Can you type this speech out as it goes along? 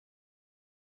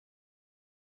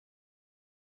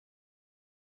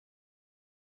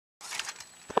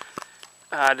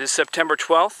It is September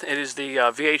 12th. It is the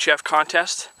VHF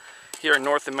Contest here in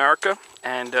North America,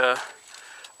 and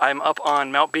I'm up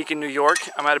on Mount Beacon, New York.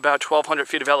 I'm at about 1,200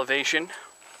 feet of elevation.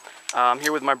 I'm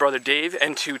here with my brother Dave,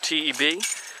 N2TEB,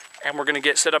 and we're going to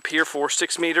get set up here for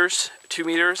 6 meters, 2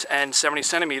 meters, and 70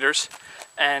 centimeters,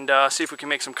 and see if we can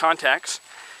make some contacts.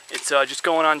 It's just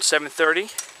going on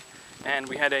 7:30, and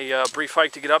we had a brief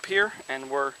hike to get up here, and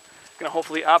we're going to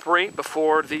hopefully operate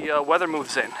before the weather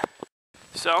moves in.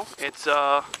 So it's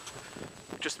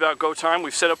just about go time.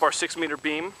 We've set up our 6-meter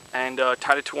beam and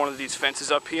tied it to one of these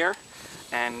fences up here,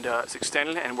 and it's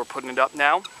extended, and we're putting it up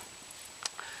now.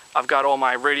 I've got all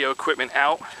my radio equipment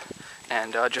out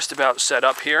and just about set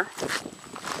up here.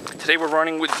 Today we're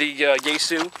running with the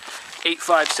Yaesu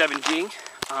 857D,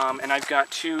 and I've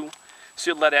got 2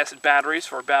 sealed lead acid batteries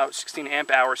for about 16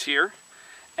 amp hours here,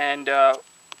 and of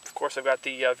course I've got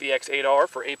the VX8R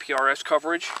for APRS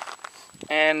coverage,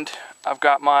 and I've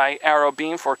got my arrow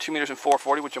beam for 2 meters and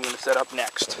 440, which I'm going to set up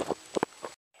next.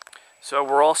 So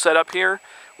we're all set up here.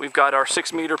 We've got our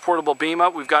 6-meter portable beam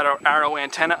up, we've got our arrow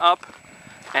antenna up,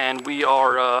 and we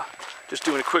are just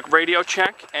doing a quick radio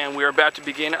check, and we're about to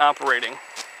begin operating.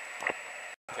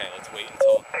 Okay, let's wait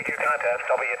until... K2 Contest,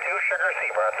 W2 Sugar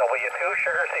Zebra, W2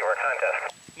 Sugar Zebra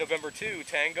Contest. November 2,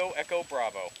 Tango Echo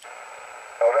Bravo.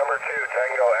 November 2,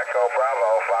 Tango Echo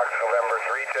Bravo, Fox November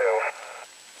 3-2.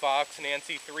 Fox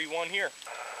Nancy 3-1 here.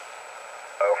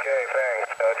 Okay, thanks.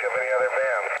 Do you have any other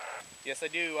bands? Yes, I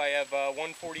do. I have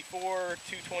 144,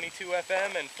 222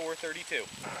 FM, and 432.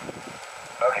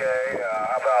 Okay,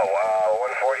 how about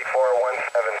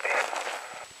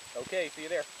 144, 170? Okay, see you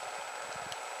there.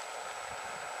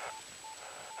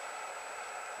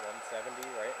 170,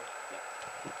 right? Yep.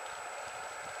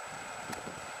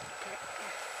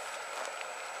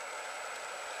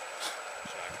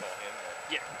 Should I call him? Or?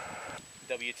 Yeah.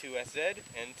 W2SZ,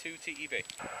 N2TEB.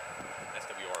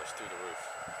 SWR is through the roof.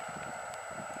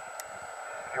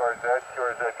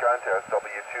 QRZ Contest,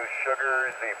 W2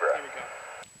 Sugar Zebra. Here we go.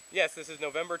 Yes, this is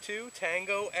November 2,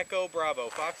 Tango Echo Bravo,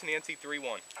 Fox Nancy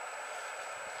 3-1.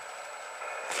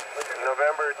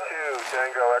 November 2,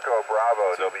 Tango Echo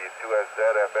Bravo, W2SZ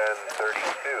FN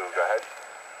 32. Go ahead.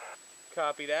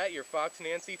 Copy that. Your Fox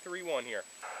Nancy 3-1 here.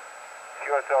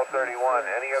 QSL 31.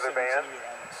 Any other bands?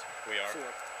 We are.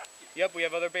 Yep, we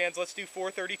have other bands. Let's do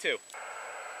 432.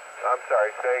 I'm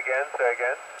sorry, say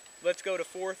again. Let's go to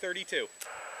 432.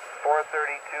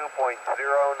 432.090.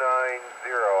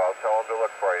 I'll tell them to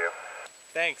look for you.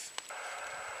 Thanks.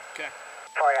 Okay.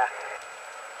 For ya.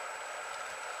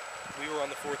 We were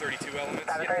on the 432 elements.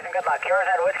 Good luck.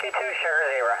 QRZ Whiskey 2, Sugar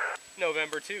Zebra.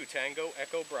 November 2, Tango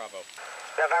Echo Bravo.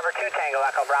 November 2, Tango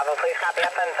Echo Bravo. Please copy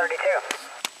FN 32.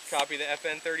 Copy the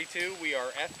FN 32. We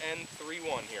are FN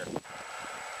 31 here.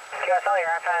 QSL,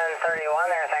 you're FN 31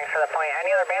 there. Thanks for the point.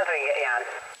 Any other bands we can get you on?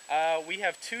 We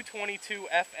have 222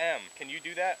 FM. Can you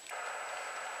do that?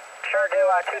 Sure do.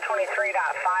 223.5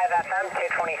 FM, 223.5.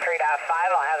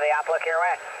 I'll have the app look your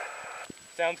way.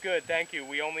 Sounds good. Thank you.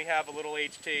 We only have a little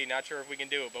HT. Not sure if we can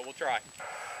do it, but we'll try.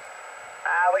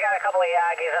 We got a couple of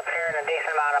Yagis up here and a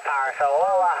decent amount of power, so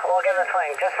we'll give it a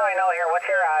swing. Just so I know here, what's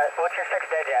your 6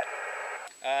 digit?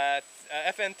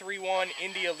 FN 31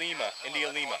 India Lima. India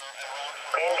Lima.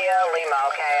 India Lima.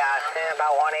 Okay. Standing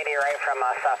about 180 right from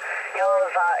us.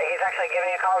 He's actually giving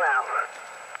you a call now.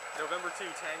 November 2,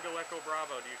 Tango Echo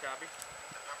Bravo. Do you copy?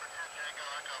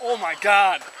 Oh my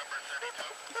God!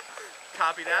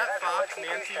 Copy that. Fox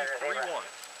Nancy 3-1.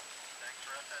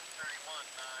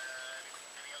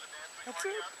 That's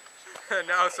it?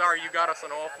 No, sorry, you got us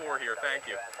on all 4 here. Thank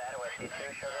you.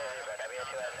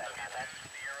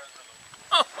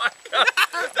 Oh my God!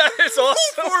 That is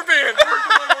awesome! 4 bands!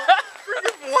 We're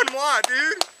doing 1 watt,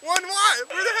 dude! 1 watt!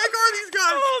 Where the heck are these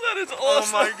guys? Oh, that is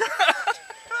awesome! Oh my God!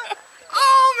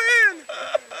 Oh man!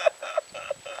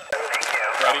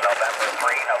 Ready? November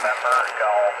 3, November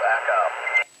Golf Echo.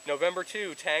 November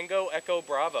 2, Tango Echo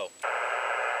Bravo.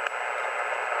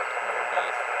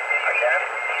 Again?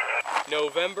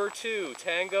 November 2,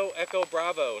 Tango Echo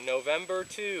Bravo. November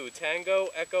 2, Tango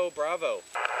Echo Bravo.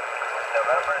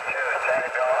 November 2,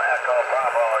 Tango Echo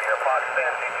Bravo. Your Fox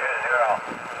Nancy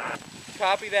 20.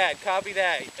 Copy that, copy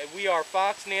that. We are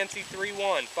Fox Nancy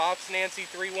 3-1. Fox Nancy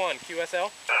 3-1.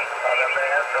 QSL? Other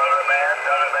bands?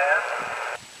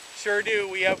 Sure do.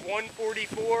 We have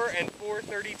 144 and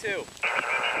 432.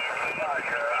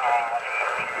 Roger.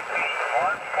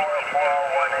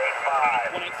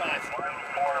 144.185.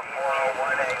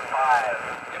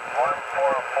 144.185.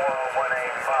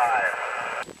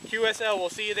 144.185. QSL, we'll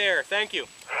see you there. Thank you.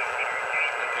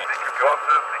 CQ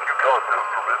Contest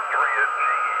from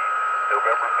N3NGE.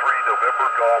 November 3, November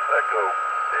Golf Echo.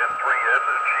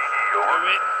 N3NGE.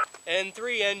 over.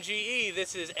 N3NGE,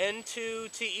 this is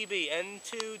N2TEB,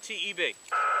 N2TEB. 2TEB,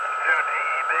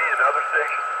 another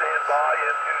station standby,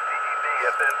 N2TEB,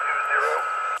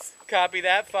 FN20. Copy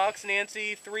that, Fox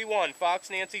Nancy 31, Fox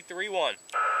Nancy 31.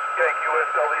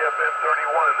 K2FR,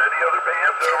 FN31, any other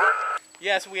bands, over?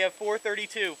 Yes, we have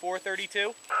 432, 432.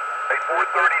 Hey,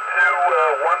 432,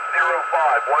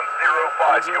 105,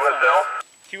 105, QSL.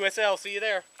 QSL, see you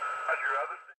there.